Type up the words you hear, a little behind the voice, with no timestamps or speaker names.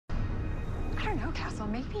don't know, Castle.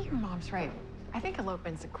 Maybe your mom's right. I think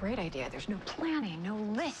elopement's a great idea. There's no planning, no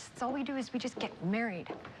lists. All we do is we just get married.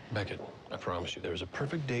 Beckett, I promise you, there is a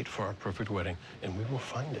perfect date for our perfect wedding, and we will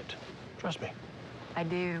find it. Trust me. I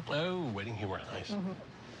do. Oh, wedding humor, nice.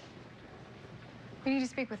 We need to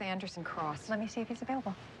speak with Anderson Cross. Let me see if he's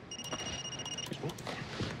available. Excuse me.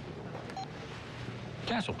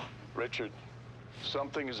 Castle. Richard,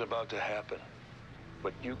 something is about to happen,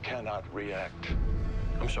 but you cannot react.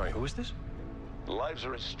 I'm sorry, who is this? Lives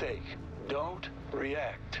are at stake. Don't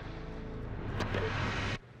react.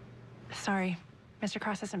 Sorry, Mr.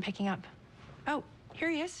 Cross isn't picking up. Oh, here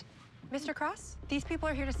he is. Mr. Cross, these people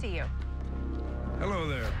are here to see you. Hello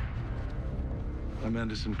there. I'm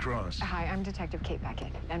Anderson Cross. Hi, I'm Detective Kate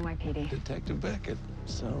Beckett, NYPD. Detective Beckett.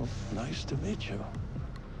 So nice to meet you.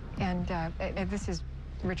 And this is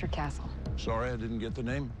Richard Castle. Sorry I didn't get the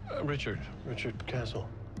name. Richard Castle.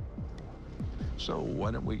 So why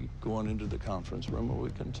don't we go on into the conference room where we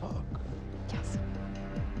can talk? Yes.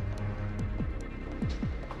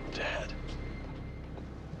 Dad.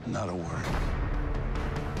 Not a word.